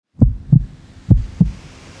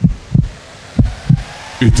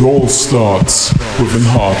It all starts with a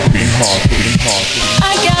heartbeat.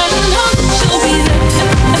 I got no to be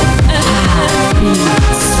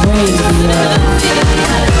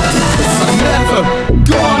I'm never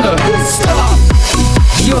gonna stop.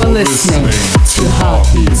 You're listening to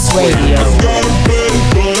Heartbeats Radio.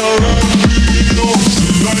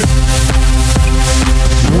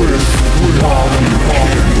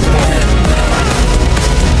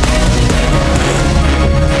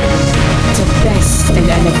 The best in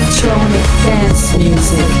electronic dance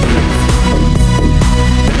music.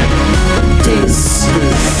 This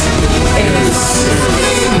is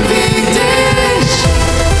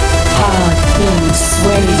Heartbeats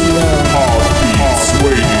Radio. Heartbeats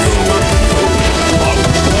Radio.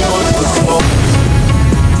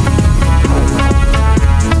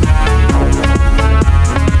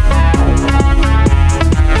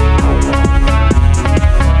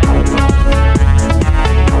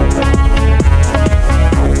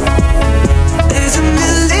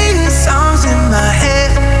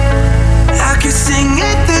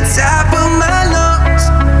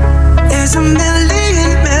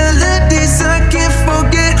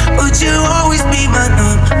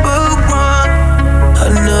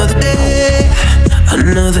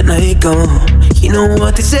 Another night gone, you know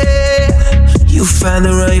what they say. You find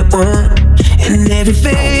the right one, and every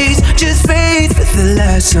phase just fades with the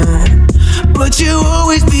last song. But you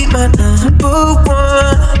always be my number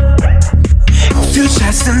one. You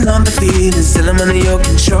shots to numb the feeling, still I'm under your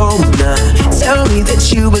control now. Tell me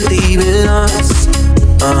that you believe in us.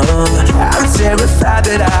 I'm terrified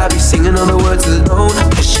that I'll be singing all the words alone,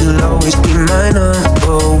 'cause you'll always be my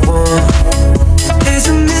number one. There's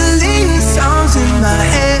a million songs in my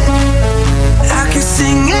head, I can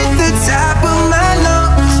sing at the top of my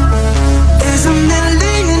lungs. There's a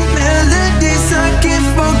million melodies I can't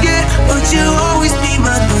forget, but you'll always be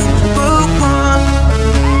my number one.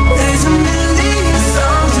 There's a million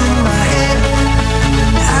songs in my head,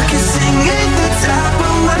 I can sing at the top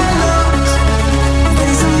of my lungs.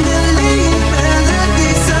 There's a million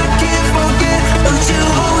melodies I can't forget, but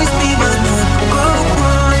you'll always be my number one.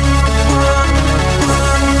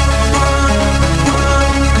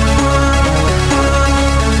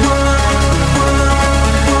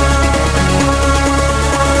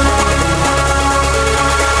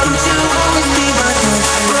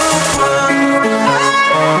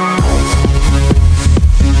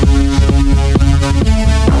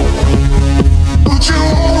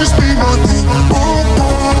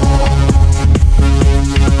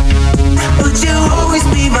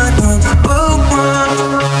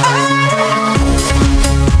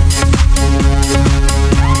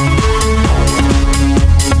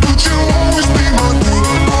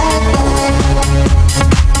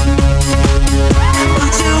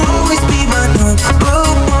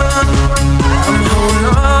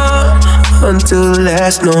 Until the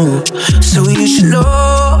last note, so you should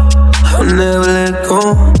know I'll never let go.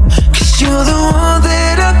 'Cause you're the one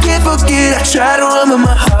that I can't forget. I try to run, but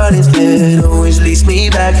my heart is dead. Always leads me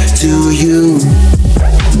back to you.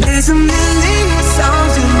 There's a million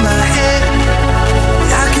songs in my head,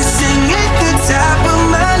 I can sing at the top of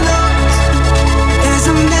my lungs. There's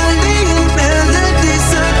a million melodies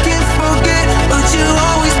I can't forget, but you'll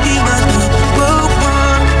always be my number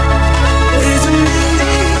one. There's a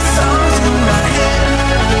million songs in my head,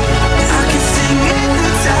 I can sing at the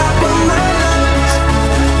top of my lungs.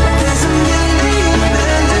 There's a million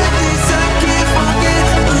melodies I can't forget,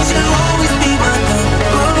 but you'll always be my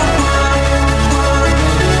number one.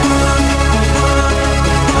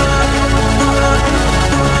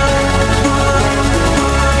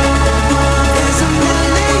 There's a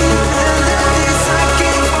million melodies I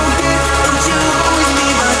can't forget, but you'll always be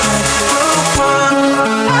my number one.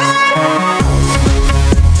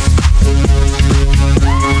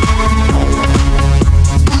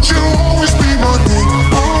 But you'll always be my number one.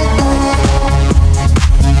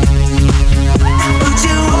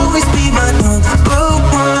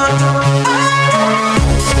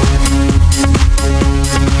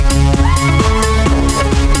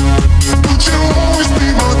 But you'll always be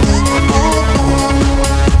my number one.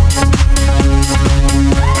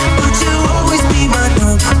 But you'll always be my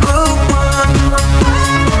number one.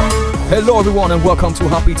 Hello everyone and welcome to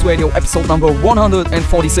Heartbeats Radio episode number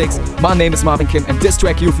 146. My name is Marvin Kim and this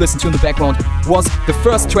track you've listened to in the background was the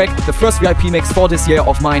first track, the first VIP mix for this year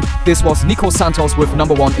of mine. This was Nico Santos with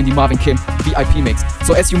number 1 in the Marvin Kim VIP mix.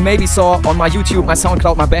 So as you maybe saw on my YouTube, my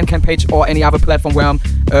SoundCloud, my Bandcamp page or any other platform where I'm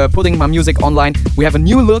putting my music online, we have a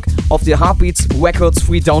new look of the Heartbeats Records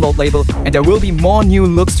free download label, and there will be more new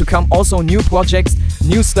looks to come, also new projects,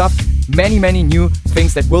 new stuff, many new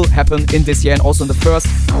things that will happen in this year and also in the first,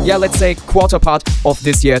 let's say quarter part of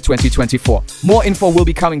this year 2024. More info will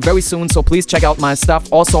be coming very soon, so please check out my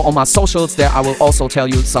stuff also on my socials. There I will also tell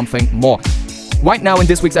you something more. Right now in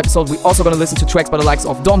this week's episode, we're also gonna listen to tracks by the likes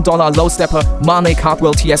of Dom Dollar, Low Stepper, Marnik,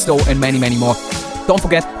 Hardwell, Tiesto, and many more. Don't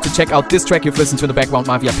forget to check out this track you've listened to in the background,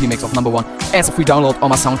 my VIP mix of number 1, as a free download on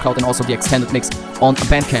my SoundCloud and also the extended mix on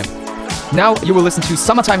Bandcamp. Now you will listen to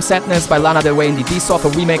Summertime Sadness by Lana Del Rey in the D-Sofa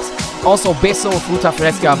remix, also Beso Fruta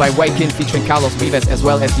Fresca by Waikin featuring Carlos Vives, as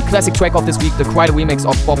well as the classic track of this week, the Crider remix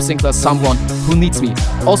of Bob Sinclair's Someone Who Needs Me.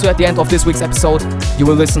 Also at the end of this week's episode, you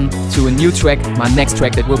will listen to a new track, my next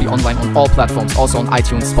track that will be online on all platforms, also on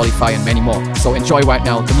iTunes, Spotify and many more. So enjoy right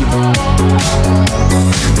now the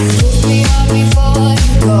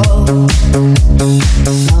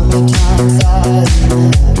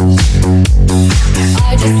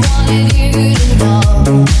I just wanted you to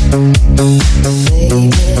know, baby,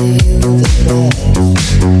 you the best.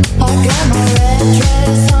 I got my red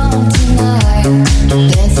dress on tonight,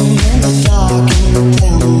 dancing in the dark in the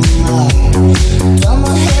pale moonlight. Done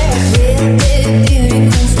my hair with big beauty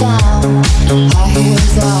queen style, high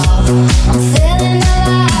heels off, I'm feeling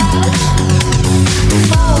alive.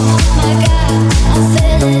 Oh my God, I'm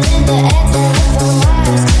feeling in the air, telephone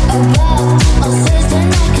wires above, I'm sizzling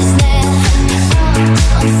like a snare.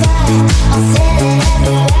 I'm fine, I'm feeling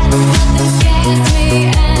everywhere. Nothing scares me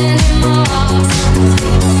anymore.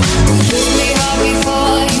 Kiss me hard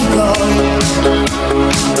before you go.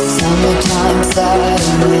 Summertime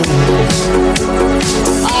sadness.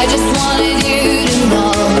 I just wanted you to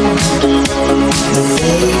know,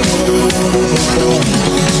 baby, you're the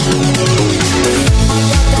best. I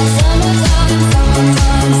got that summertime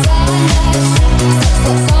sadness.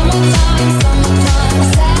 Summertime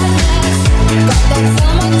sadness. Got that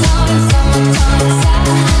summertime sadness.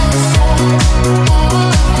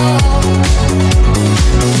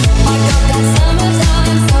 I got that summertime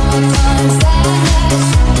sadness. Summertime sadness.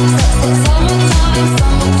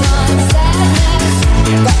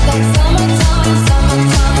 Got that summertime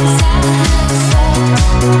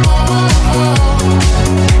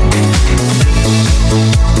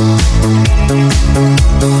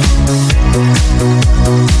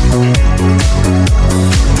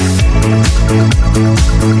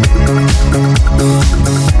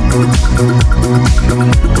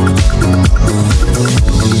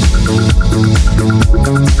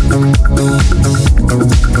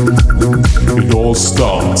It all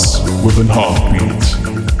starts with an heartbeat.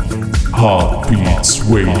 Heartbeats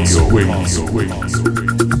Radio.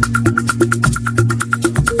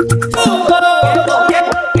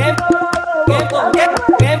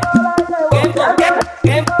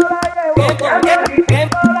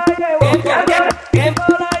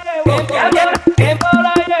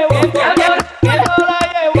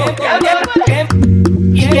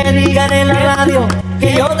 Y que digan en la radio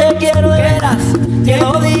que yo te quiero de veras, que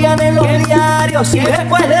lo digan en los diarios y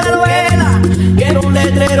después de la novela. Quiero un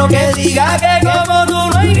letrero que diga que como tú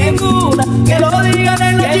no hay ninguna, que lo digan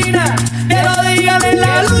en la China, que lo digan en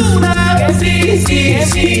la luna. Que sí,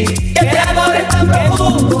 que este amor es tan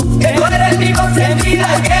profundo, que tú eres mi consentida,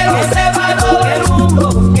 que lo sepa todo el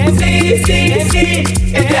mundo. Que sí, que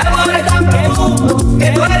este amor es tan profundo,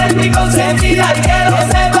 que tú eres mi consentida, que lo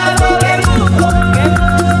sepa todo el mundo.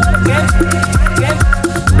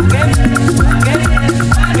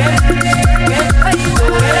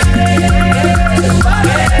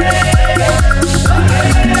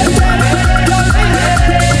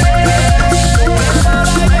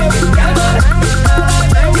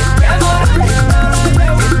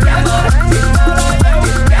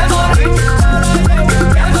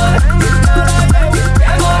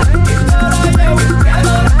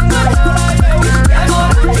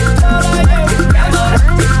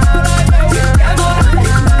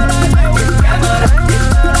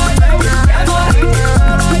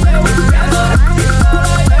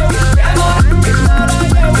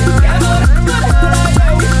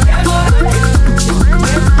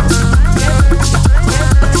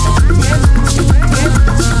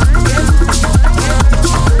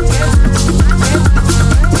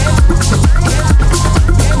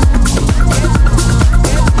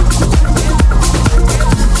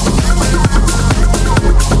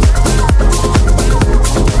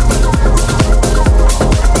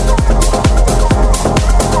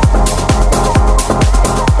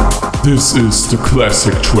 This is the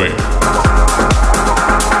classic track.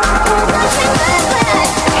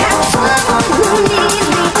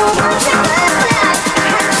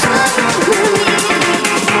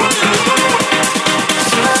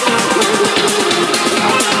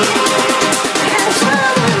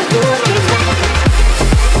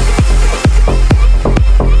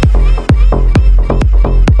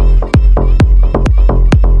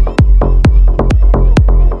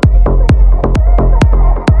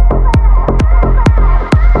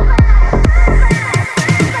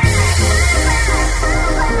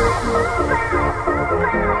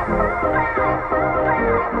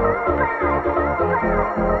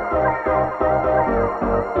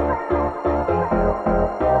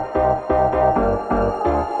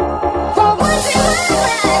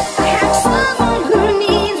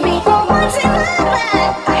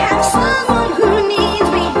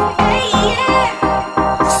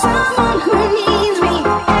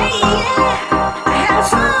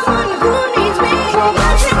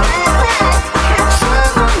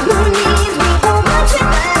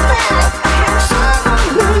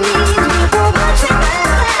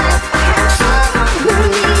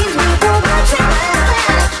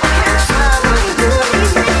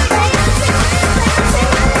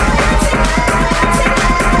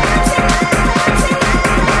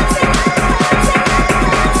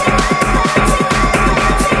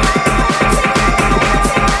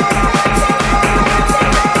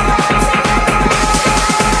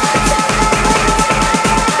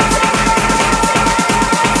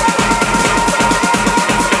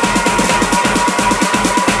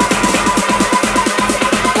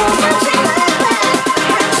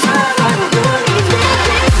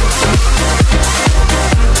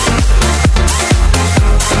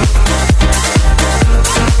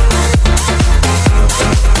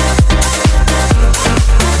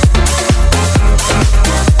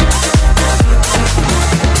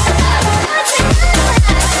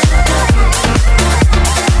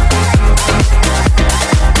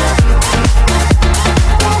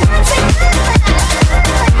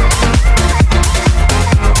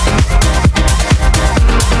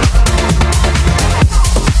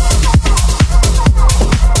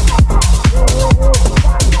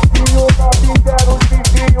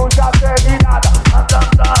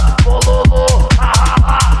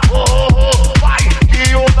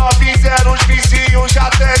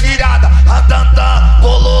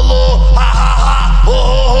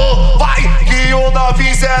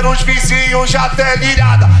 fizeram os vizinhos já até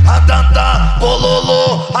lirada. Atantã,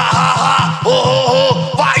 bololô, ha ha ha, oh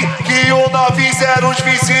oh oh. Vai, que o não fizeram os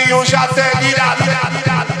vizinhos já até lirada.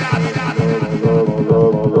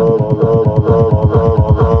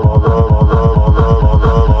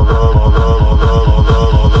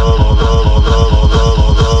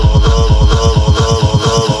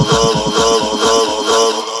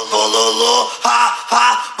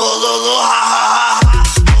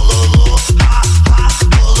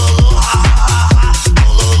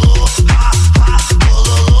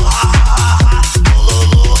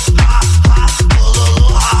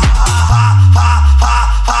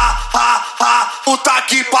 Puta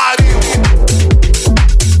que pariu.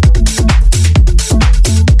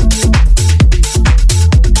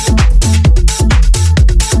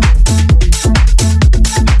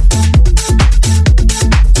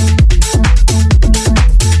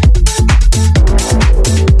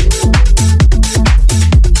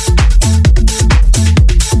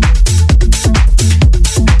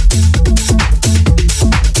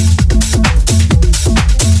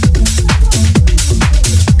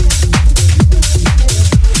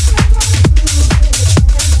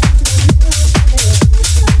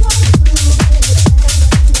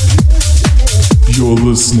 You're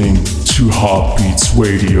listening to Heartbeats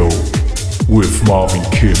Radio with Marvin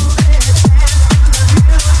Kim.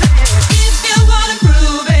 If you wanna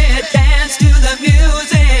prove it, dance to the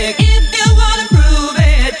music. If you wanna prove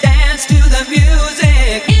it, dance to the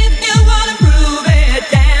music. If you wanna prove it,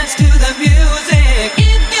 dance to the music.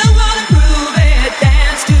 If you wanna prove it,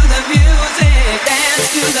 dance to the music. Dance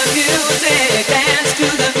to the music. Dance to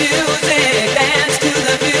the music. Dance to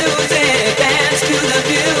the music. Dance to the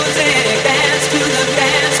music. Dance to the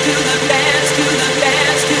dance to the dance to the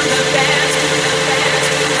dance to the dance to the dance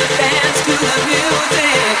to the dance to the music.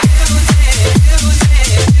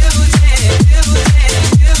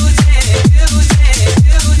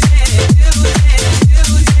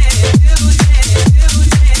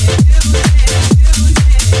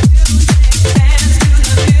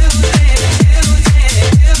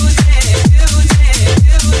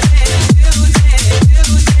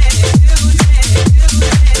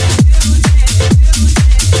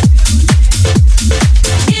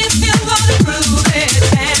 If you wanna prove it,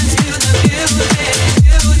 dance to the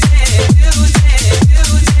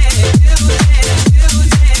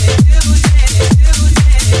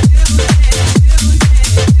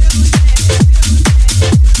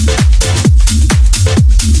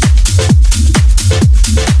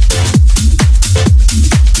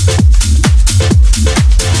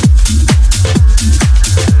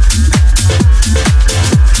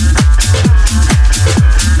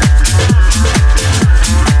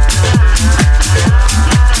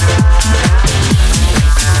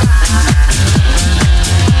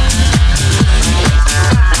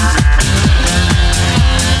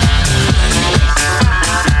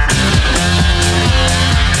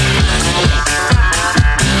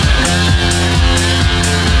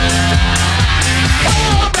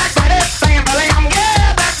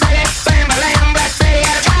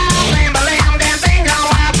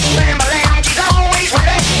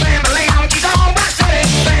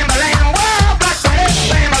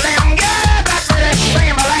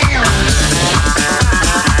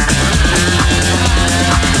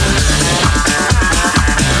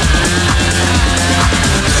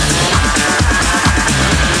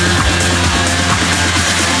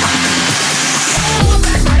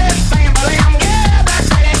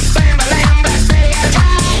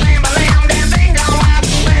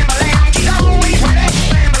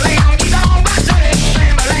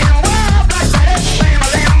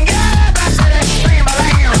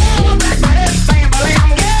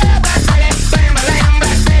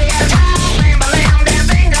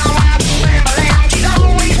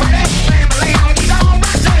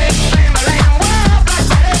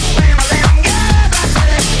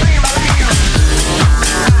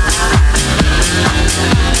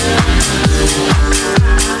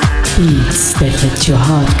Beats that let your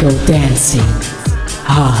heart go dancing.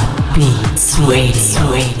 Heartbeats Radio.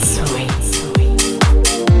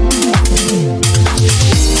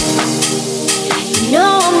 You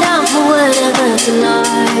know I'm down for whatever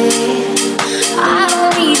tonight. I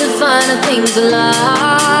don't need the finer things of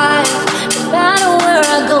life. No matter where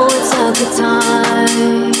I go, it's a good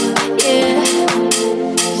time. Yeah.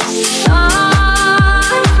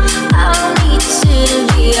 I don't need to sit in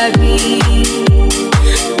VIP.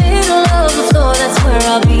 Middle of the floor, that's where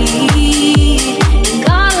I'll be.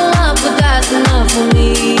 Got a lot, but that's enough for me.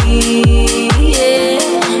 Yeah.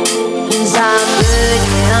 'Cause I'm good,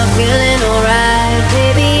 yeah, I'm feeling alright.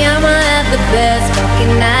 Baby, I'ma have the best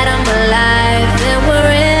fucking night of my life. And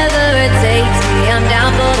we're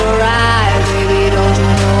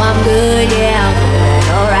good, yeah, I'm feeling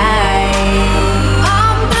alright.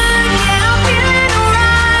 I'm good, yeah, I'm feeling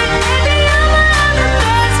alright. Maybe I'ma have the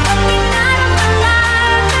best fucking night of my life.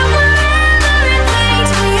 And wherever it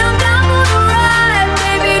takes me, I'm down for the ride.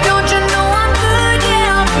 Baby, don't you know I'm good,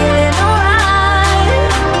 yeah, I'm feeling alright.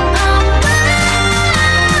 I'm good.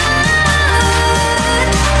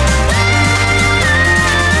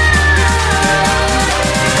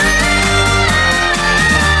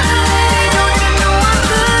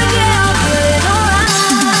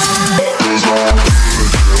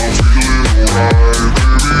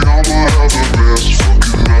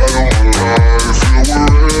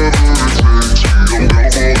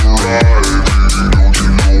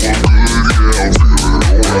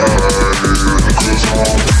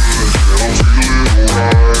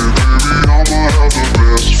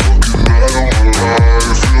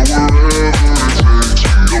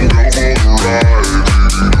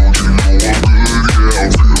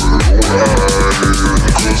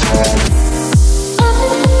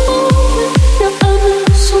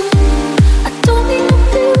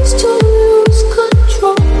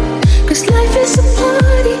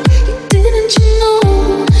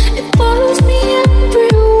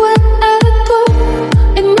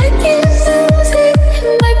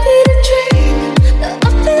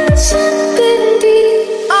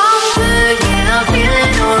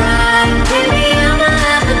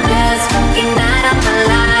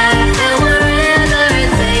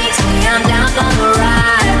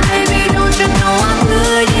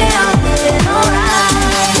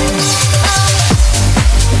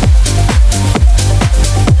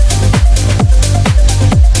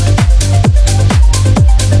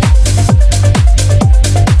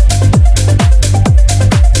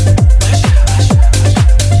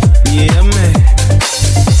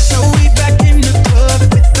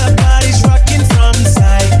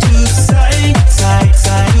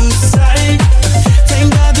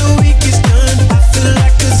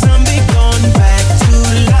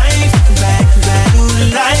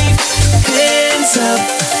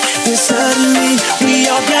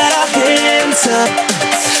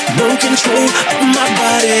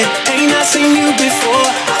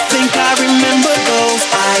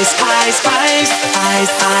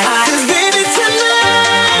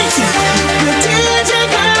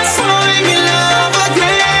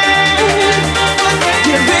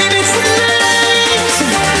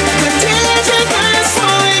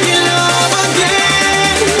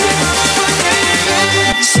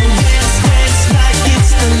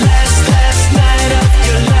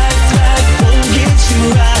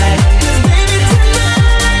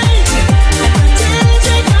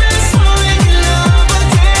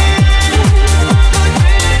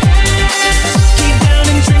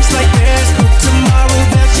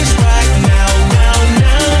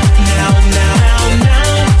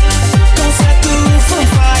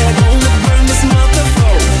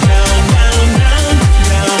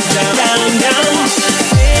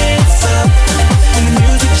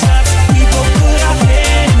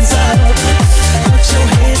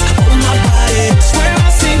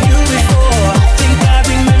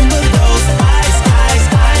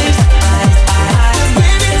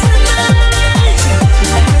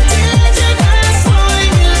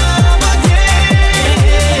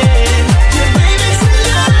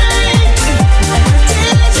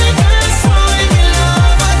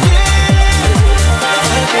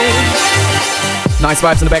 Nice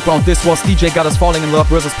vibes in the background. This was DJ Got Us Falling in Love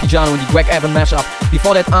versus Pijano in the Greg Evan mashup.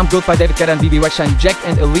 Before that, I'm Good by David Guetta and BB Rexha, Jack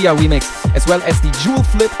and Aaliyah remix, as well as the Jewel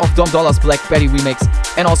Flip of Dom Dollars Black Betty remix.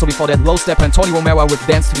 And also before that, Low Step and Tony Romero with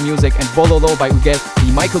Dance to the Music and Bololo by Ugel,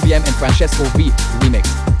 the Michael BM and Francesco V remix.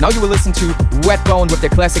 Now you will listen to Redbone with their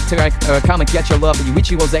classic track Come and Get Your Love, the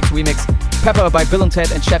Richie Rosex remix, Pepper by Bill and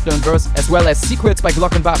Ted and Chapter and Verse, as well as Secrets by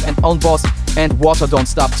Glockenbach and Own Boss, and Water Don't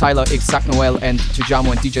Stop, Tyler X, Zach Noel and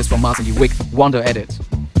Tujamo and DJs from Mars and the Wick, Wonder Edit.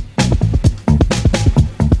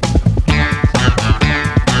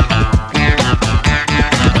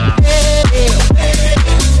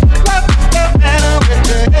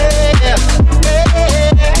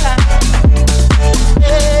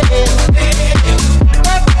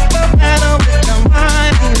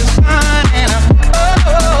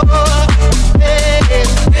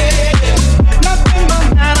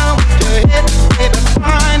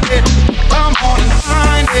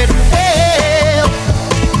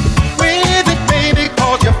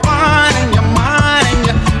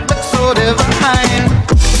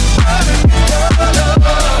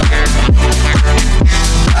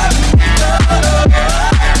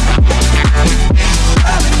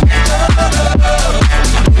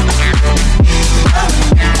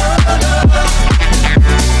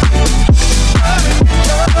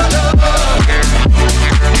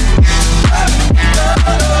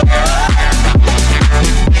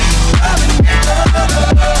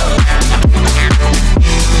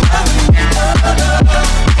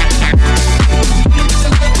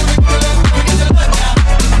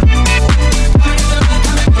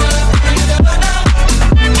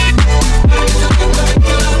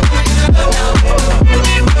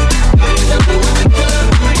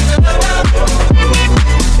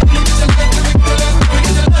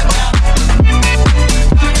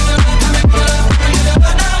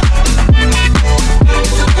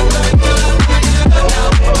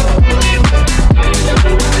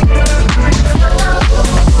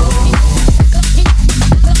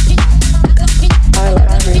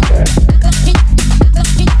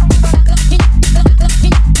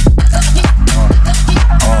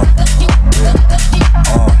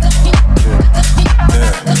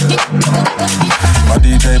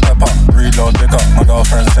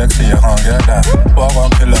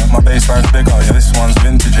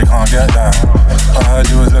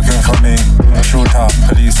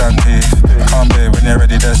 you're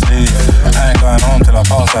ready, just leave. I ain't going home till I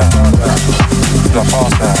pass out. Till I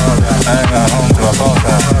pass out. I ain't going home till I pass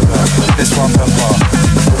out. This one fell far.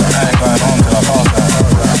 I ain't going home till I pass out.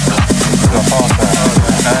 Till I pass out.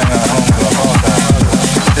 I ain't going home till I pass out.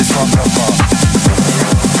 This one fell far.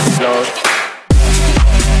 Lord.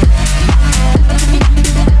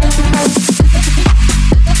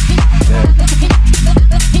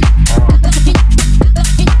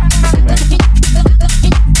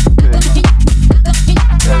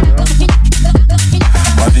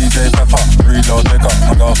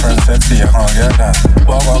 Girlfriend sexy, I can't get that.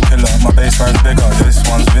 Well, killer, my bassline's bigger. This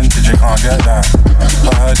one's vintage, you can't get that.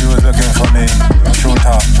 I heard you was looking for me. Short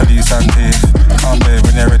top, police and teeth. Come babe,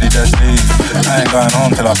 when you're ready, just leave. I ain't going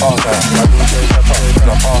home till I pass that.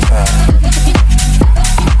 Till I pass that.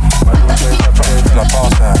 Till I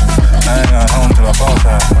pass that. I ain't going home till I pass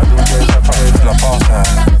that. Till I pass that.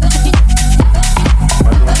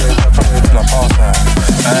 Till I pass that.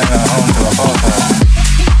 I ain't going home till I pass that.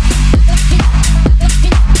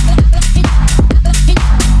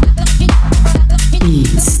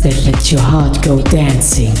 Beats that let your heart go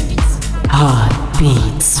dancing.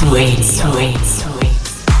 Heartbeats Radio.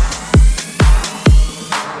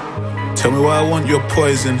 Tell me why I want your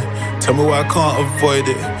poison. Tell me why I can't avoid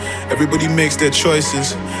it. Everybody makes their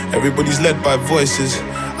choices. Everybody's led by voices.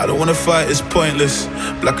 I don't wanna fight, it's pointless.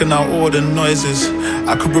 Blacking out all the noises.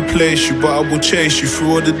 I could replace you, but I will chase you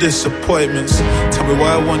through all the disappointments. Tell me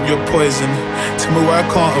why I want your poison. Tell me why I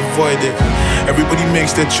can't avoid it. Everybody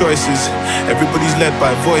makes their choices. Everybody's led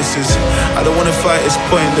by voices. I don't wanna fight, it's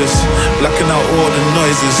pointless. Blacking out all the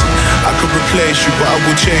noises. I could replace you, but I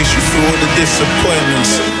will chase you through all the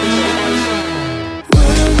disappointments.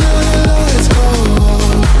 When the lights go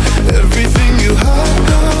on, everything you have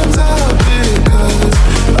comes out because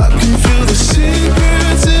I can feel the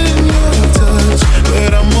secrets in your touch,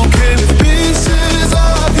 but I'm okay with pieces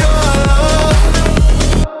of your love.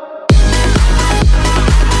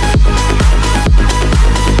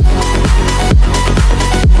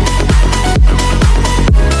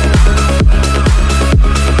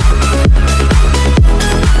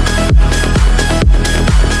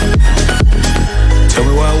 Tell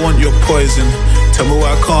me why I want your poison. Tell me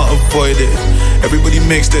why I can't avoid it. Everybody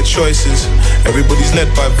makes their choices. Everybody's led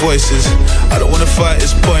by voices. I don't wanna fight,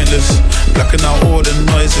 it's pointless. Blacking out all the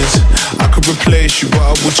noises. I could replace you, but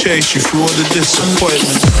I will chase you through all the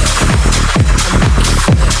disappointments.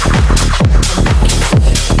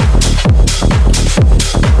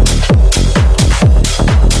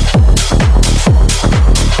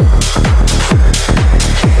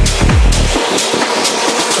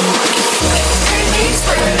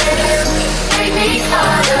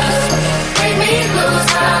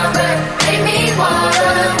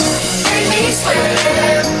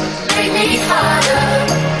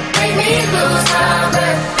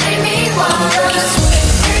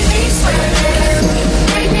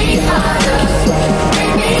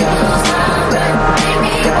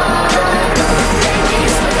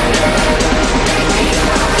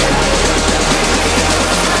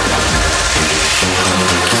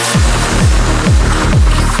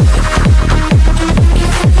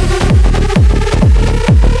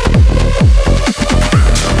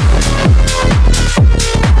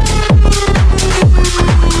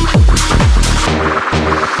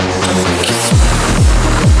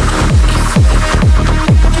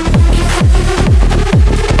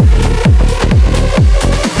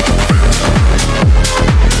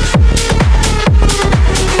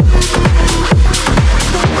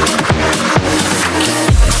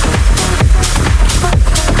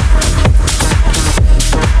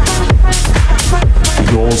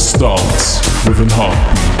 Starts with an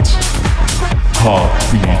heartbeat.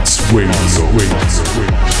 Heartbeats Radio.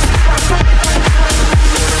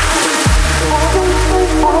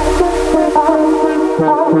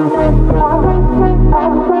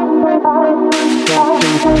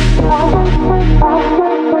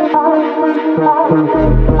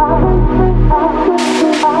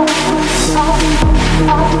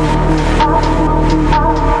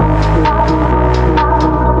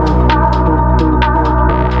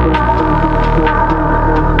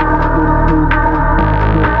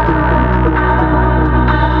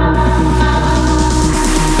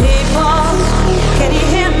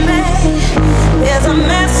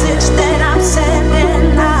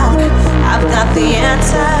 The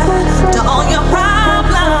answer to all your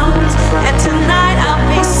problems, and tonight I'll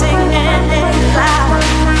be singing it loud.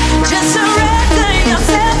 Just surrender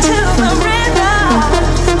yourself to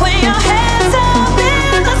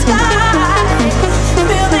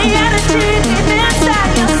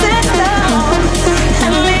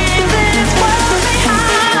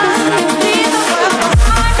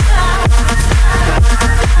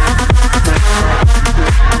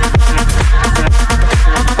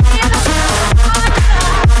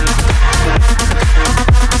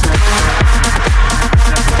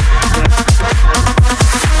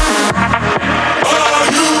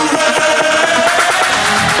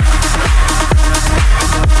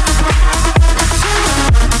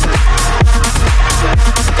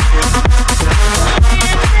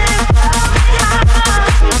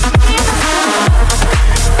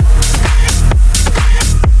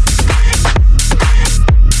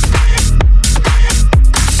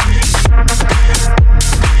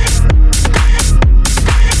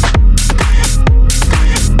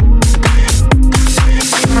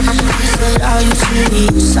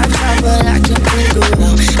peace. I try but I can't figure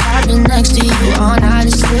out. I've been next to you all night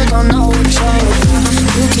and still don't know what you're about.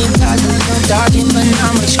 You keep talking, you're talking, but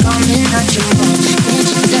not much coming at your mouth. Can't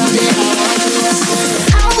you tell that I want you?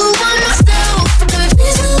 I would want myself, but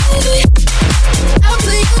please believe me. I'll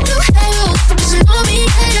put you through hell, cause you know me,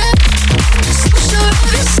 yeah. So sure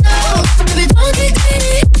of yourself, baby, don't get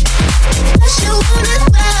greedy. But you want it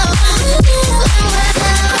well,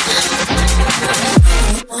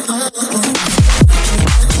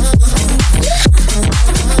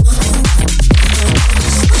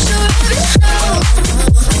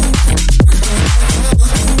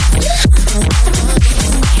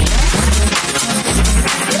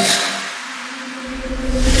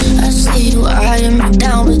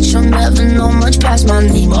 down, but you'll never know much past my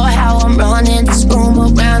name or how I'm running this room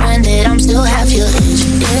around and that I'm still half your age.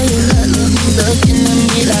 Yeah, you looking at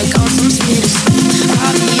me like I'm some sweet escape.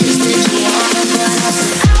 Obvious that you wanna, but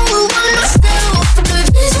I would want myself, but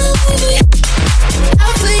please believe me.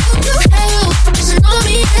 I'll put you through hell, cause you know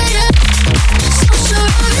me, yeah. So sure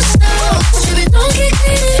of yourself, baby, don't get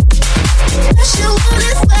greedy. But you want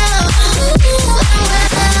it well,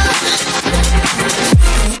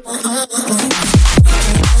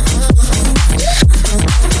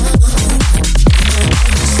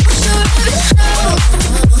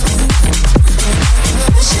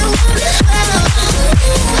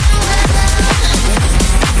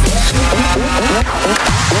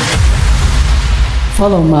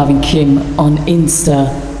 Follow Marvin Kim on Insta,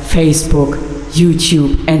 Facebook,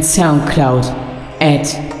 YouTube and SoundCloud at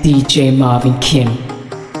DJ Marvin Kim.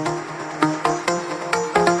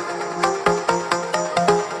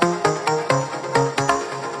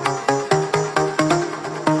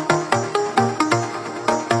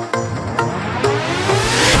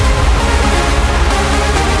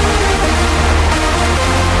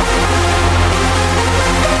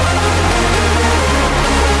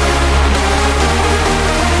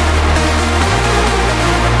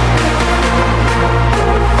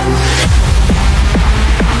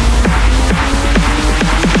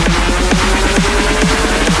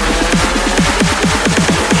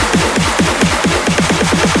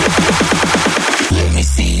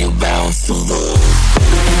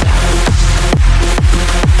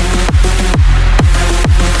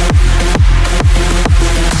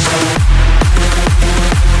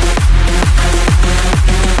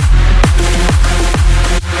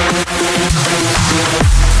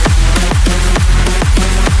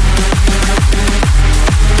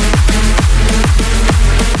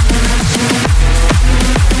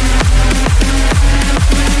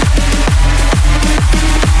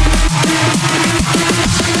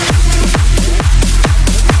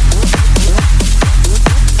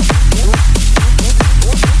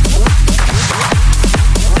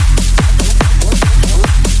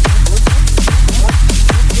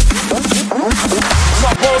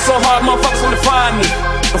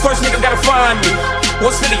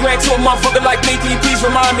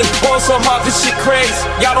 So hard, this shit crazy.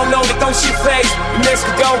 Y'all don't know that don't shit phase. The next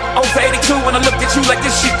could go over 82 when I looked at you like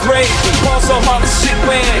this shit crazy. Ball so hard, this shit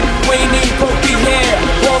win. We ain't even gon' be here.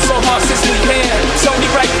 Ball so hard since we here. It's only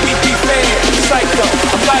right that we be fair. Psycho,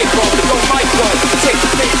 I'm Lipo, to go Michael. Take the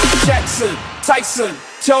pick. Jackson, Tyson,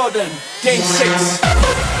 Jordan, Game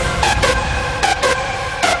 6.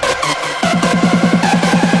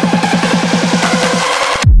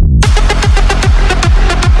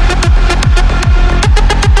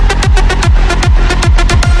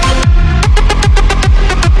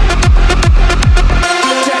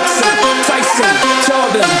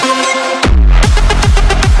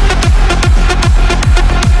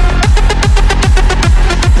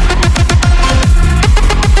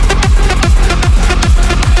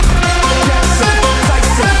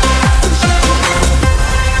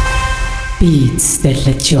 Beats that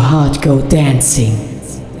let your heart go dancing.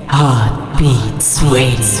 Heartbeats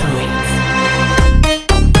radio.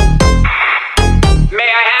 May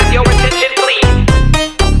I have your attention, please?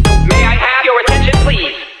 May I have your attention,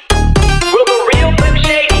 please? Will the real Slim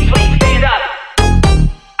Shady please stand up?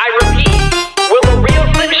 I repeat, will the real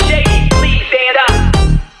Slim Shady please stand up?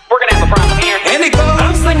 We're gonna have a problem here. And it goes.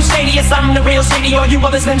 I'm Slim Shady, yes, I'm the real Shady. All you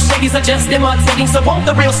other Slim Shadys are just imitating. So won't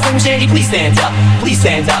the real Slim Shady please stand up? Please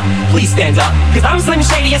stand up, please stand up. Cause I'm Slim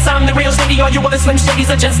Shady, yes, I'm the real Shady. All you other Slim Shadys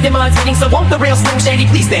are just imitating. So won't the real Slim Shady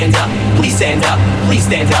please stand up? Please stand up, please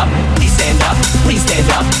stand up, please stand up, please stand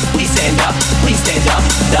up, please stand up, please stand up,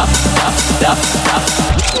 up.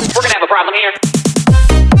 We're gonna have a problem here.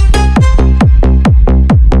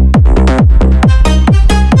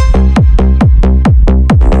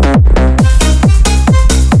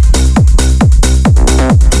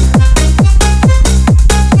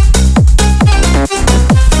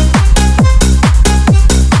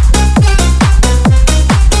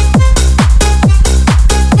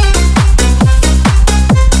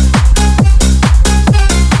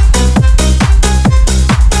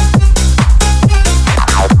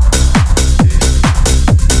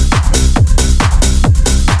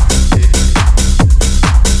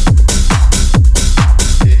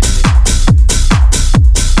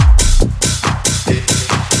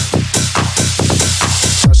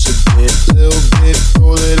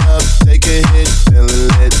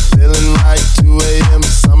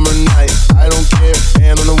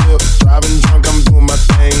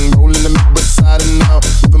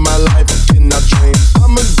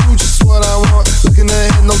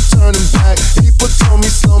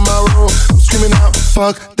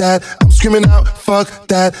 fuck that. I'm screaming out, fuck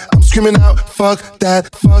that. I'm screaming out, fuck that,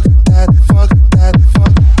 fuck that, fuck that,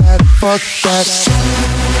 fuck that, fuck that.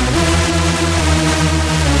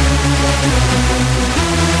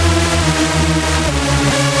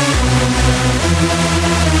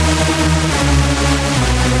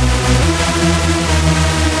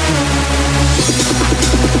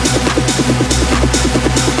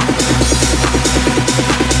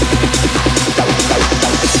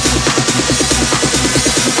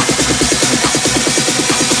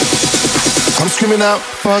 I'm screaming out,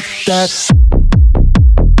 fuck that.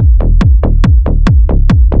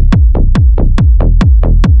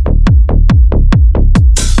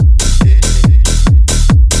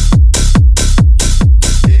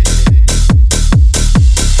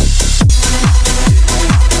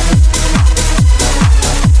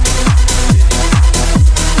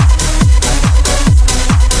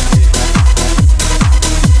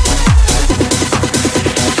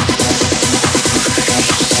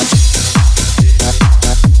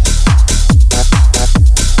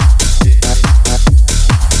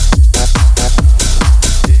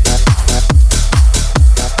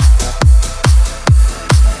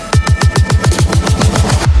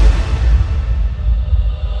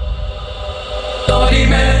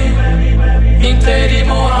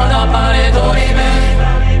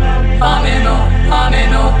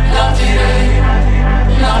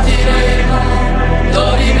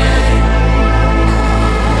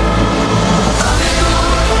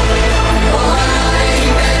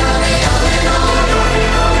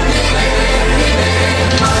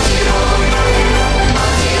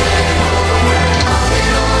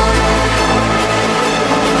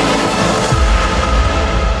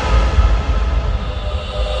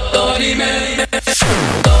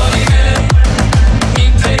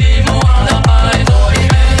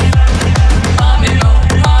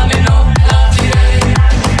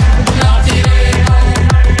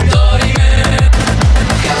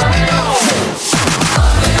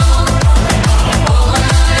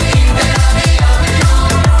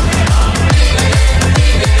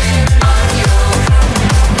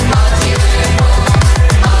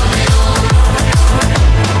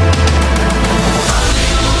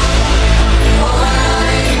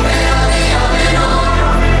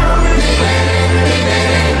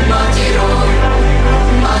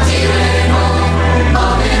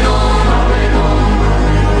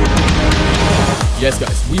 Yes,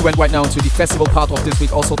 guys, we went right now to the festival part of this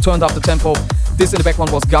week, also turned up the tempo. This in the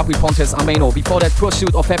background was Gabri Pontes Ameno. Before that,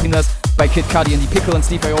 Pursuit of Happiness by Kid Cudi and the Pickle and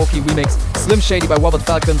Steve Aoki remix. Slim Shady by Robert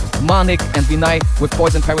Falcon. Manik and Vinay with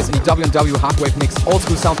Boys in Paris in the W&W Hardwave mix. Old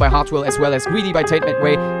School Sound by Hardwell, as well as Greedy by Tate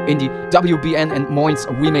McRae in the WBN and Moins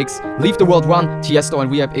remix. Leave the World Run, Tiesto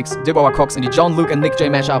and Rehab X, Deborah Cox in the John Luke and Nick J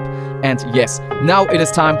mashup. And yes, now it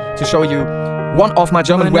is time to show you one of my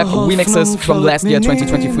German rap remixes from last year,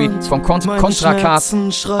 2023, from Contra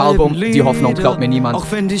K's album Die Hoffnung klaut mir niemand.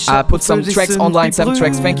 I put some tracks online, 7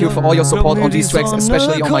 tracks. Thank you for all your support on these tracks,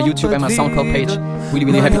 especially on my YouTube and my SoundCloud page.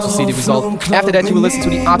 Really happy to see the result. After that, you will listen to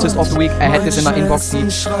the Artist of the Week. I had this in my inbox,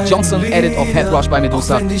 the Johnson edit of Head Rush by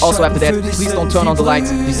Medusa. Also after that, Please Don't Turn on the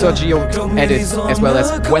Lights, the Sergio edit, as well as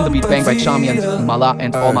When the Beat Bang by Charmian, Mala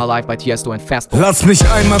and All My Life by Tiesto and Fast. Lass mich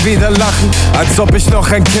einmal wieder lachen, als ob ich noch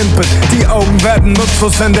ein Kind bin. Die Augen werden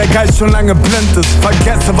nutzlos, wenn der Geist schon lange blind ist.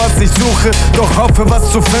 Vergesse, was ich suche, doch hoffe,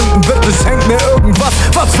 was zu finden. Bitte schenk mir irgendwas,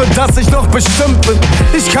 was für das ich noch bestimmt bin.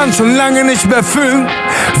 Ich kann schon lange nicht mehr fühlen.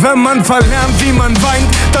 Wenn man verlernt, wie man weint,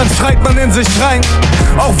 dann schreit man in sich rein.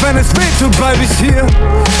 Auch wenn es weh tut, bleib ich hier,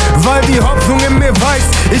 weil die Hoffnung in mir weiß,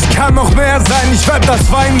 ich kann noch mehr sein. Ich werd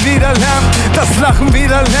das Weinen wieder lernen, das Lachen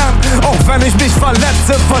wieder lernen. Auch wenn ich mich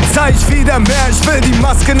verletze, verzeih ich wieder mehr. Ich will die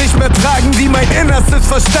Maske nicht mehr tragen, die mein Innerstes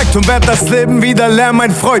versteckt, und werd das Leben wieder lernen,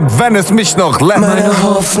 mein Freund, wenn es mich noch lässt. Meine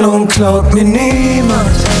Hoffnung klaut mir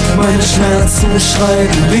niemand, meine Schmerzen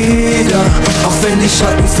schreiben Lieder. Auch wenn die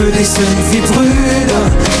Schatten für dich sind wie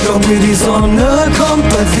Brüder, glaub mir, die Sonne kommt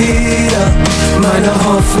bald wieder. Meine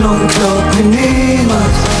Hoffnung klaut mir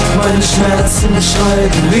niemand, meine Schmerzen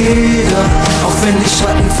schreiben Lieder. Auch wenn die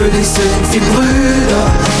Schatten für dich sind wie Brüder,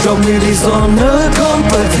 glaub mir, die Sonne kommt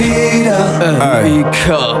bald wieder.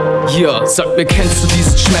 Mika, ja, sag mir, kennst du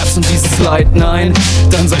diesen Schmerz und dieses Leid? Nein,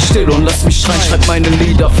 dann sei still und lass mich schreien. Schreib meine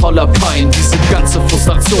Lieder voller Pein. Diese ganze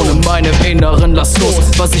Frustration in meinem Inneren, lass los,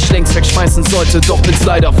 was ich längst wegschmeißen sollte, doch bin's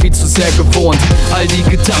leider viel zu sehr gewohnt. All die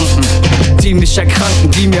Gedanken, die mich erkranken,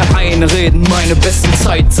 die mir einreden, meine beste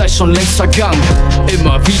Zeit sei schon längst vergangen.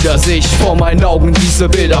 Immer wieder sehe ich vor meinen Augen diese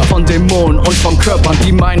Bilder von Dämonen und von Körpern,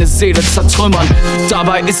 die meine Seele zertrümmern.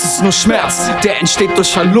 Dabei ist es nur Schmerz, der entsteht durch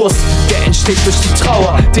Verlust, der entsteht durch die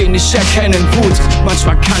Trauer, den ich erkenne in Wut.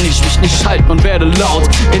 Manchmal kann ich mich nicht halten und werde laut.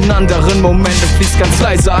 In anderen Momenten fließt ganz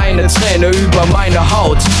leise eine Träne über meine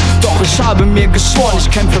Haut. Doch ich habe mir geschworen, ich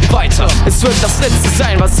kämpfe weiter. Es wird das Letzte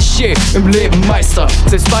sein, was ich je im Leben meister.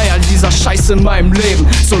 Selbst bei all dieser Scheiße in meinem Leben,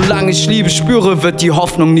 solange ich Liebe spüre, wird die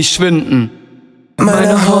Hoffnung nicht schwinden.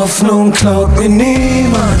 Meine Hoffnung klaut mir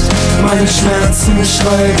niemand, meine Schmerzen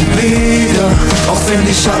schreiben Lieder. Auch wenn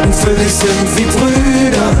die Schatten für dich sind wie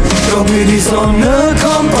Brüder, glaub mir, die Sonne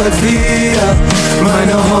kommt bald wieder.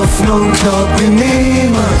 Meine Hoffnung klaut mir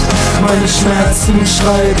niemand, meine Schmerzen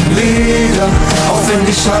schreiben Lieder. Auch wenn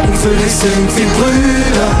die Schatten für dich sind wie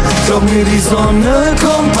Brüder, glaub mir, die Sonne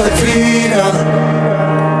kommt bald wieder.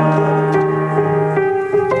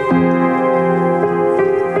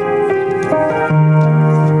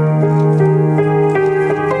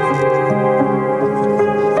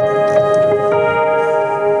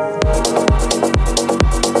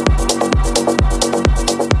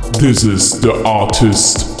 This is the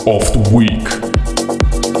Artist of the Week.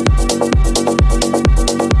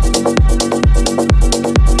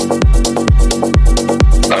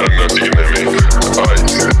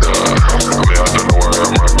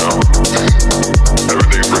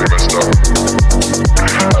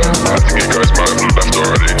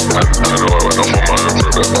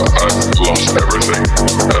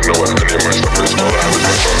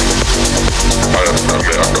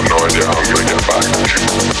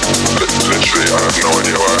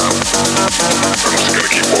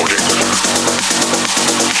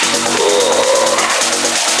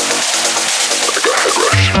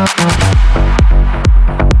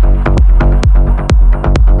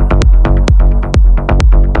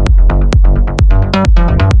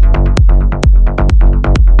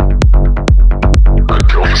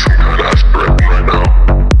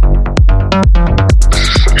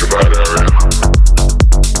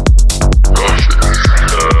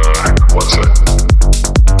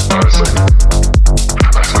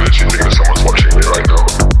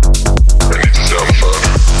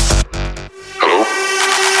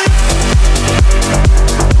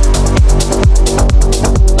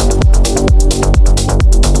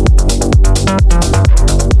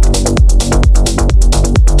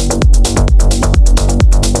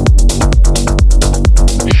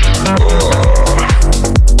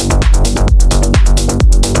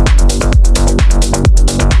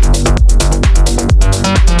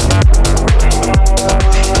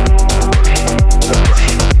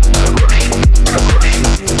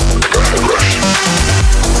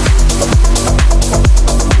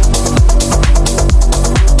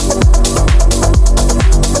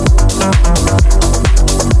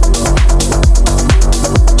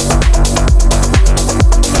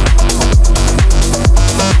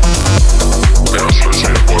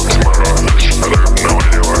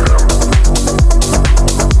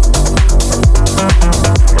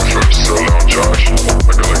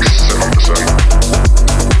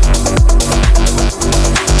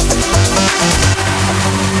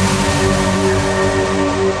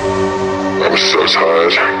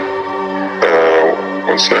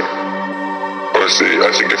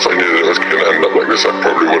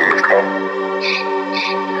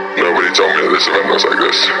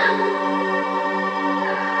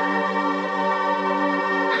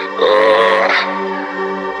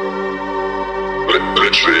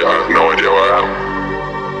 Literally, I have no idea where I am.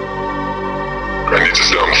 I need to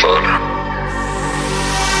stay on the phone.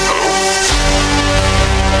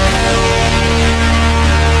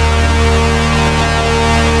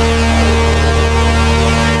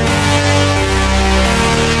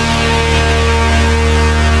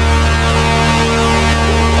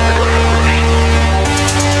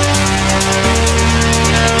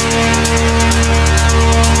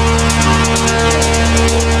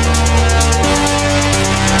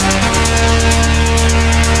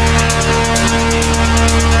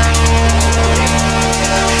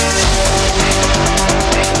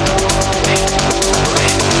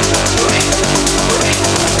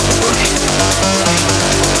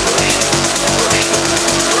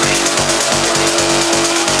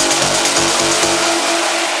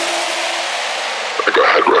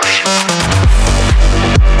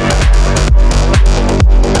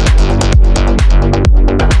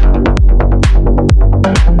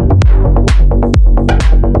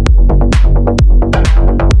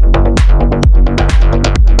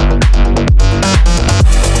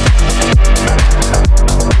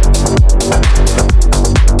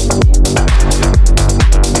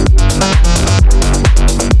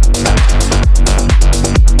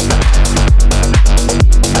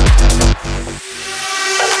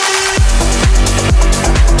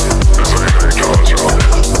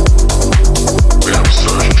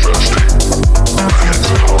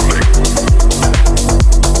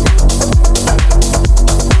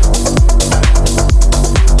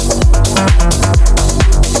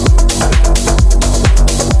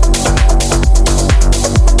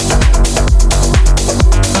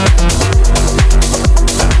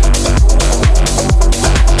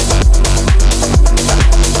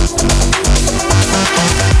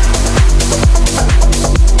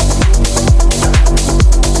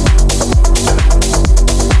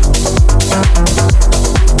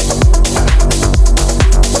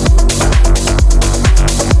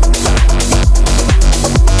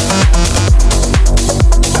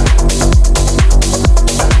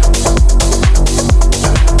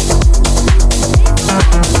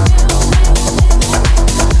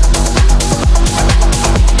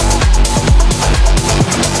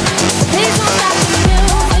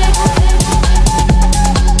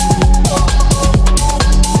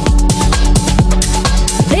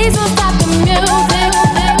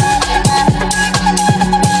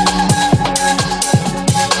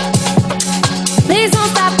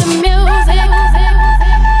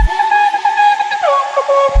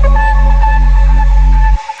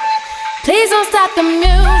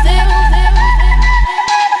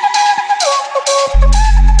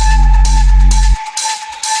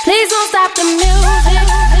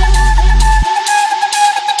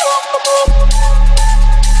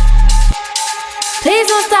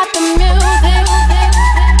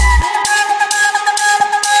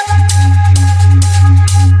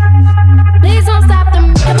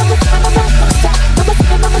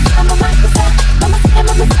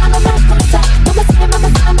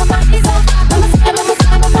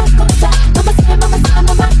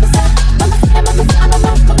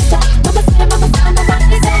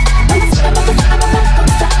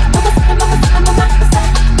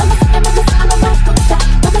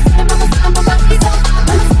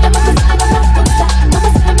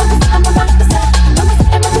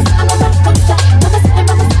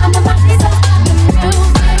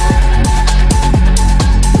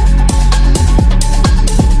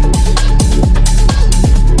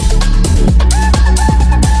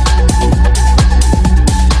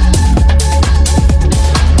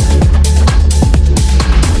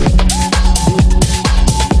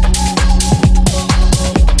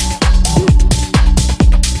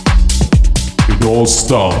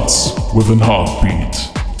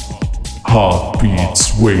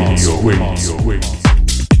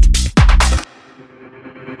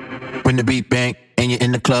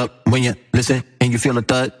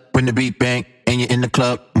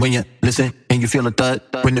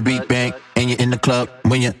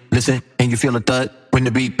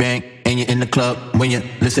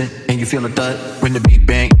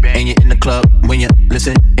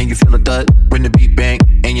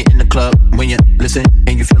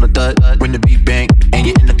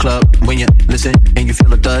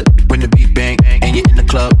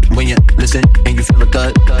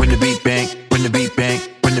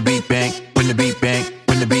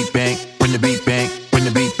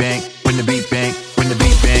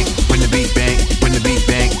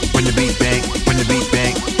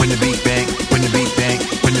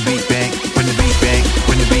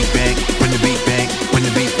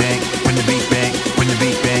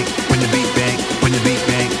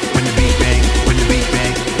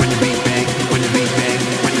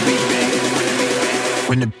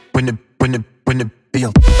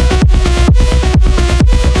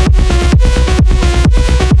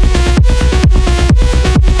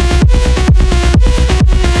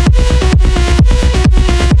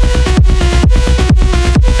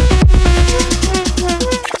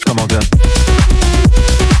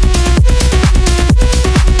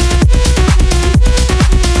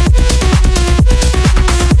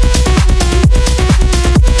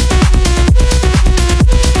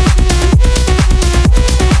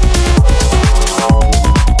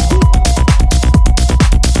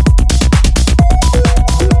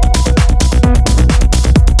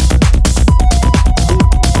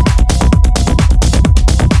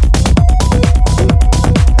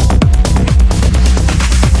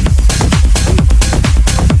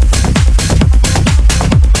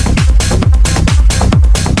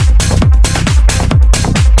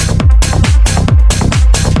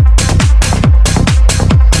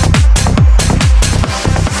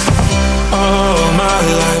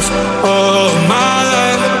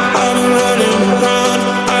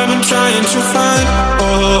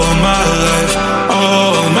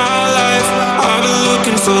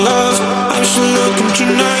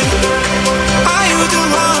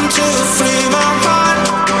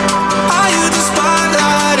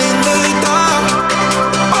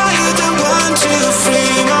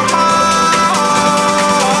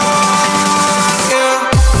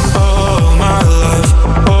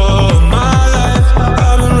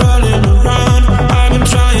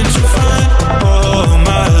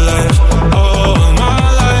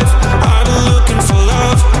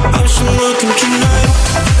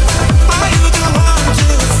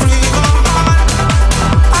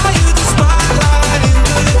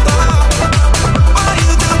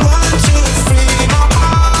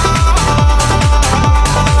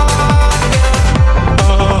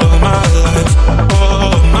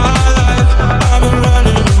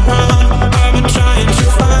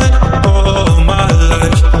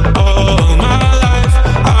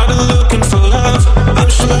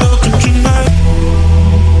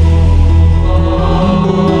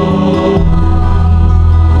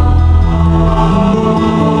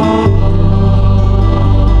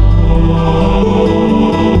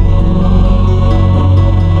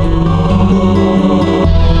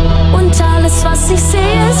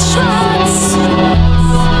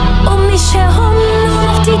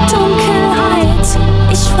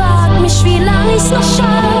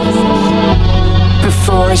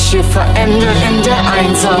 bevor ich hier verende in der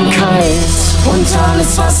Einsamkeit. Und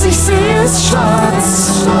alles, was ich sehe, ist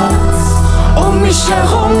schwarz. Um mich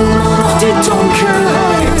herum nur noch die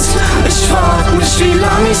Dunkelheit. Ich frag mich, wie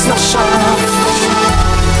lang ich's noch schaff,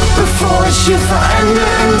 bevor ich hier verende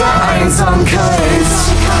in der Einsamkeit.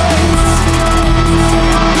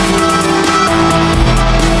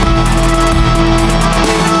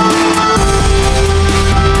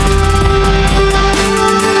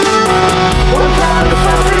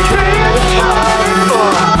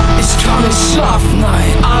 Ich kann nicht schlafen,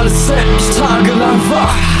 nein, alles hält mich tagelang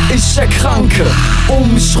wach. Ich erkranke,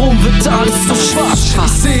 um mich rum wird alles so schwarz.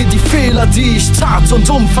 Ich sehe die Fehler, die ich tat und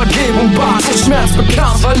um Vergebung bat. Und Schmerz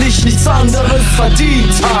bekam, weil ich nichts anderes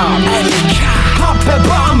verdient hab. Hab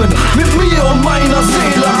Erbarmen mit mir und meiner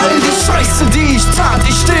Seele. All die Scheiße, die ich tat,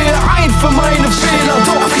 ich stehe ein für meine Fehler.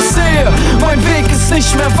 Doch ich sehe, mein Weg ist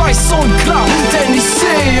nicht mehr weiß und klar. Denn ich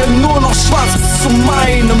sehe nur noch schwarz bis zu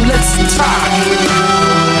meinem letzten Tag.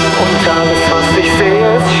 Und alles, was ich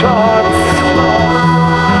sehe, ist schwarz.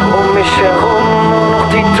 Um mich herum nur noch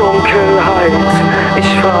die Dunkelheit. Ich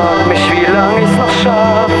frag mich, wie lang ich's noch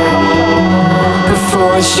schaff,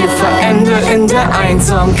 bevor ich hier verende in der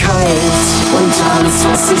Einsamkeit. Und alles,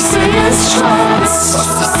 was ich sehe, ist schwarz.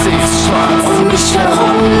 Um mich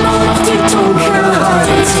herum nur noch die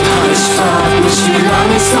Dunkelheit. Ich frag mich, wie lang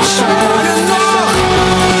ich's noch schaff,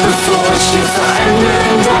 bevor ich hier verende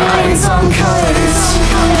in der Einsamkeit.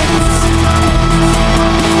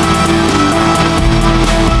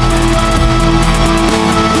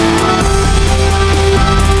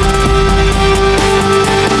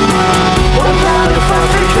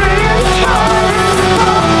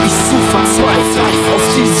 Verzweifelt aus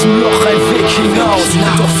diesem Loch ein Weg hinaus.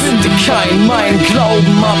 Doch finde keinen, mein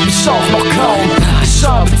Glauben hab ich auch noch kaum. Ich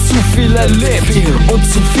habe zu viel erlebt und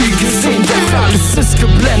zu viel gesehen. Denn alles ist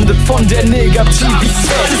geblendet von der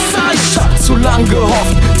Negativität. Ich hab zu lang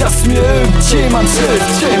gehofft, dass mir irgendjemand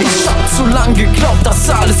hilft. Ich hab zu lang geglaubt, dass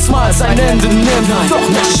alles mal sein Ende nimmt. Doch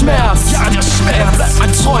der Schmerz, ja der Schmerz, bleibt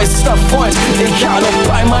mein treuester Freund. Egal ob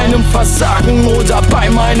bei meinem Versagen oder bei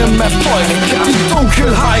meinem Erfolg. Die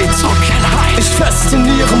Dunkelheit, ich fest in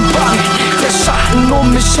ihrem Bann. Der Schatten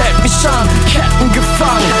um mich hält mich an, Ketten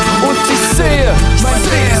gefangen. Und ich sehe, mein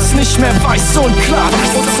Weg ist nicht mehr weiß und klar.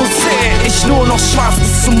 Und so sehe ich nur noch schwarz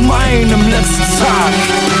bis zu meinem letzten Tag.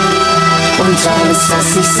 Und alles,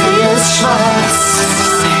 was ich sehe, ist schwarz.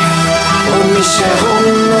 Um mich herum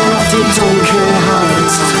nur noch die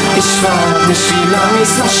Dunkelheit. Ich frag mich, wie lang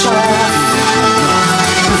ich's noch schaff,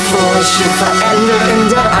 bevor ich hier verende in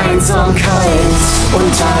der Einsamkeit.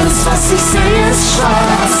 Und alles, was ich sehe, ist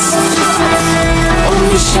schwarz. Um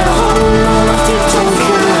mich herum nur noch die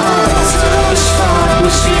Dunkelheit. Ich frag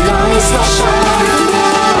mich, wie lang ich's noch schaff,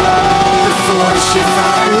 bevor ich hier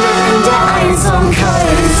verende in der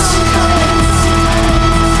Einsamkeit.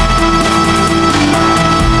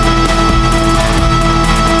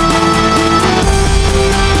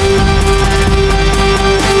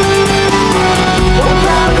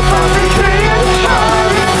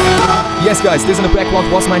 Yes guys, this in the background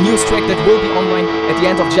was my news track that will be online at the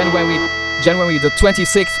end of January the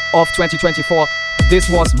 26th of 2024. This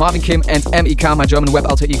was Marvin Kim and MEK, my German web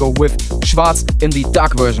alter ego, with Schwarz in the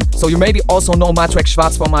dark version. So you maybe also know my track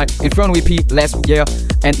Schwarz from my Inferno EP last year,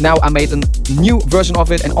 and now I made a new version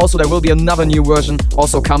of it, and also there will be another new version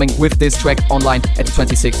also coming with this track online at the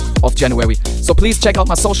 26th of January. So please check out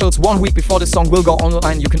my socials 1 week before this song will go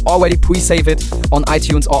online. You can already pre-save it on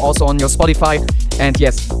iTunes or also on your Spotify. And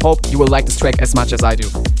yes, hope you will like this track as much as I do.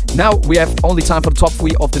 Now we have only time for the top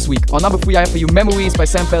 3 of this week. On number 3 I have for you Memories by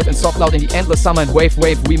Sam Feld and Soft Loud in the Endless Summer and Wave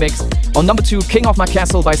remix. On number 2, King of My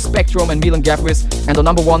Castle by Spectrum and Milan Gavris. And on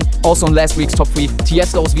number 1, also in last week's top 3,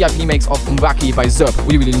 Tiesto's VIP mix of Mwaki by Zerp.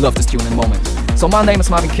 We really love this tune in Moment. So my name is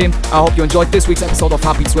Marvin Kim. I hope you enjoyed this week's episode of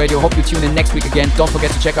Heartbeats Radio. Hope you tune in next week again. Don't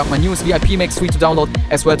forget to check out my newest VIP mix, free to download,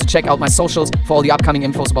 as well to check out my socials for all the upcoming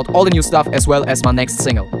infos about all the new stuff, as well as my next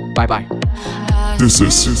single. Bye bye. This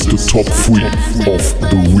is the top 3 of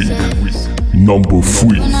the week. Number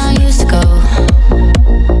 3. When I used to go,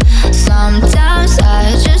 sometimes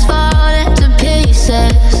I just fall into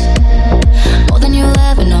pieces. More than you'll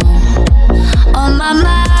ever know. On my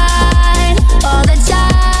mind all the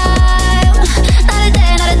time. Not a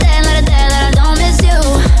day that I don't miss you.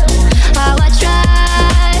 How I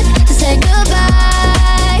tried to say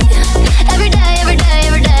goodbye. Every day,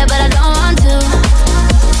 but I don't want to.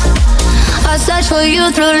 I search for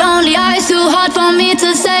you through lonely eyes. Too hard for me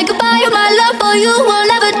to say goodbye. My love for you will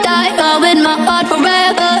never die. You're in my heart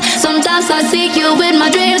forever. Sometimes I see you in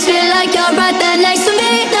my dreams. Feel like you're right there next to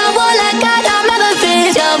me. Now all I got, I'm ever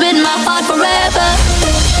free. You're in my heart forever.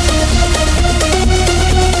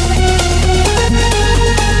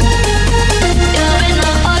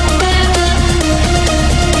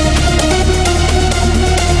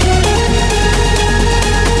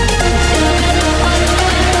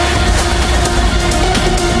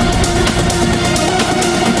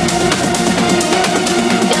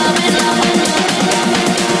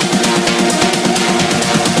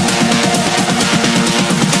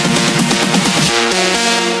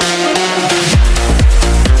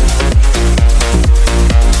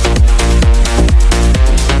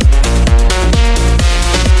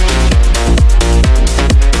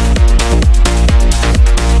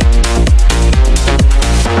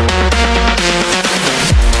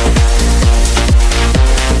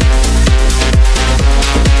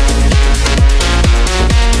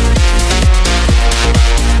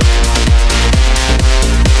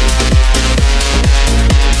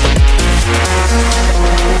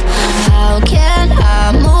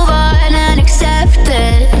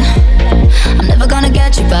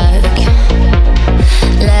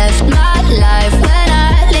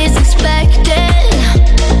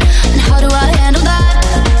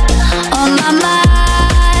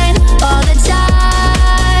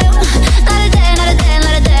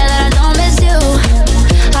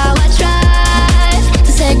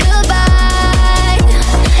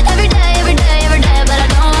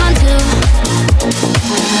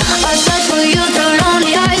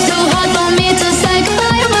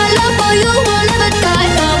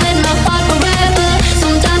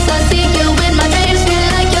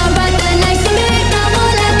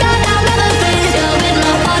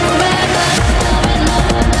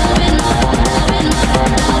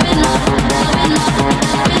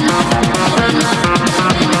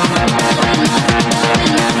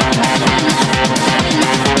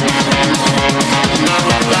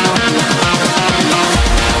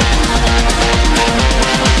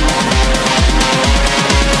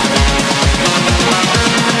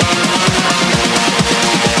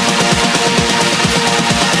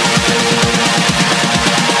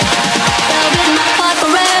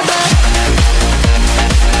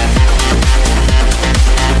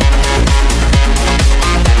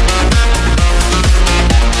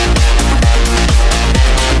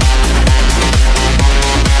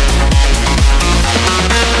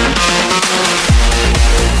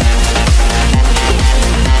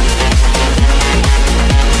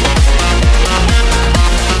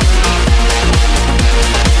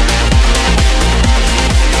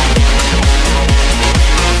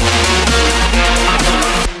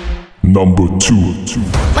 Number 2.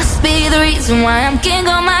 Must be the reason why I'm king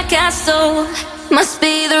of my castle. Must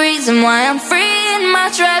be the reason why I'm free in my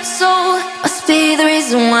trap soul. Must be the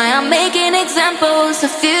reason why I'm making examples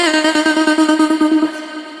of you.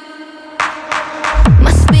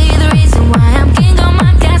 Must be the reason why I'm king of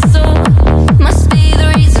my castle. Must be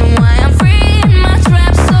the reason why I'm free in my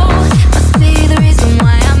trap soul. Must be the reason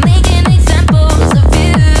why I'm making examples of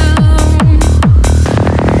you.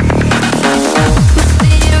 Must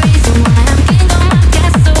be the reason why I'm king of my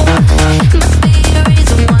castle. Must be the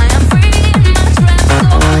reason why I'm free in my trap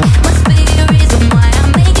soul. Must be the reason why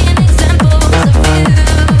I'm making examples of you.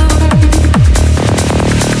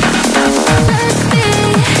 Must be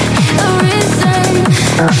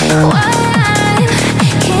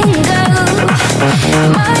the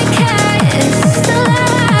reason why I'm king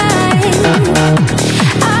of my castle.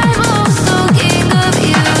 I'm also king of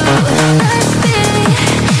you. Must be the reason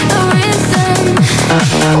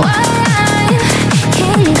why I'm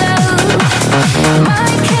king of my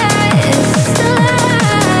castle.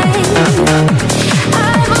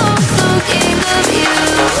 I'm also king of you.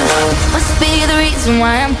 Must be the reason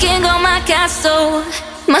why I'm king of my castle.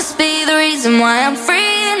 Must be the reason why I'm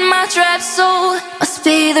free in my trap soul. Must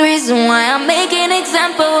be the reason why I'm making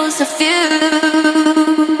examples of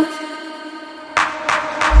you.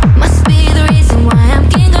 Must be the reason why I'm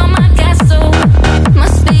king of my castle.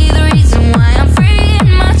 Must be the reason why I'm free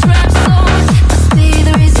in my trap soul. Must be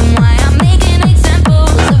the reason why I'm making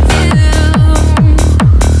examples of you.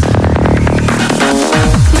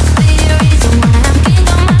 Must be the reason why I'm king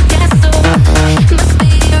of my castle. Must be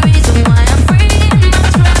the reason why I'm free in my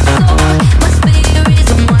trap soul. Must be the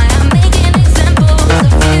reason why I'm making examples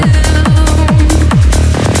of you.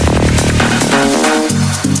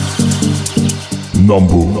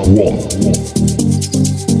 Number 1.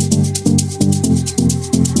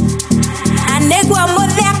 Anegwa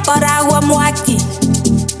modhia kora wa mwaki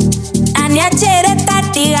Aniachere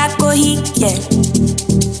tati ako hike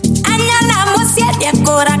Anyana musia dia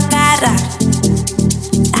kora kara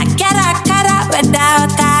Akara kara weda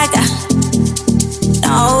kaga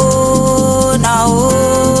No,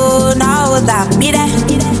 no, no Dhamire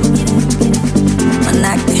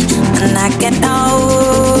Manake no,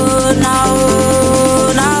 no,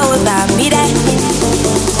 no Dhamire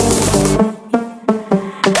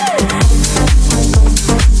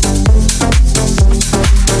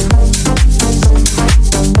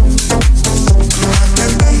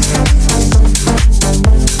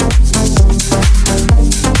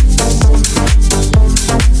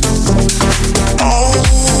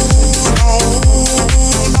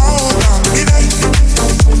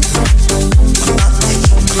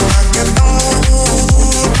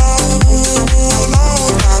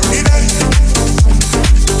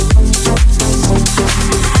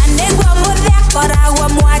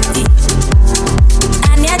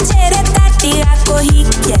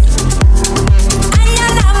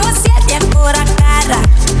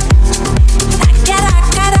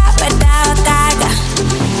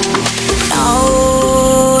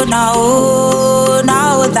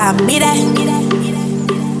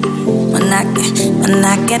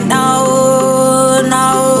Manake no,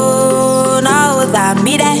 no, no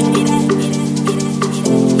Dhamire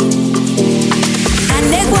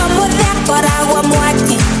Anegwa modhia kora wa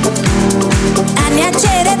mwaki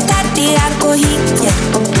Aniachere tati ako hike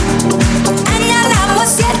Anyana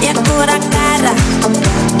musia dia kora kara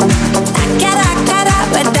Akara kara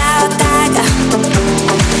weda kaga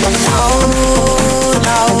No,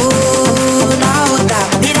 no, no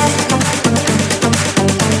Dhamire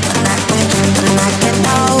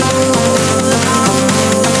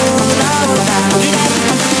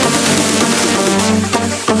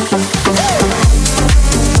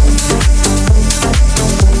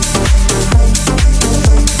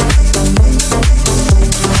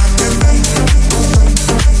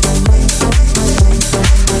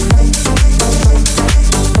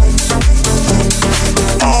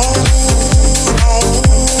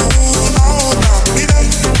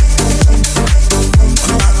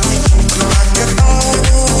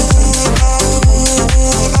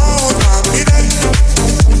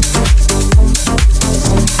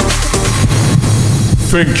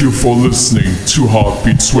Thank you for listening to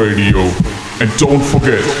Heartbeats Radio. And don't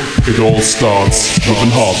forget, it all starts with a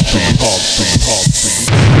heartbeat.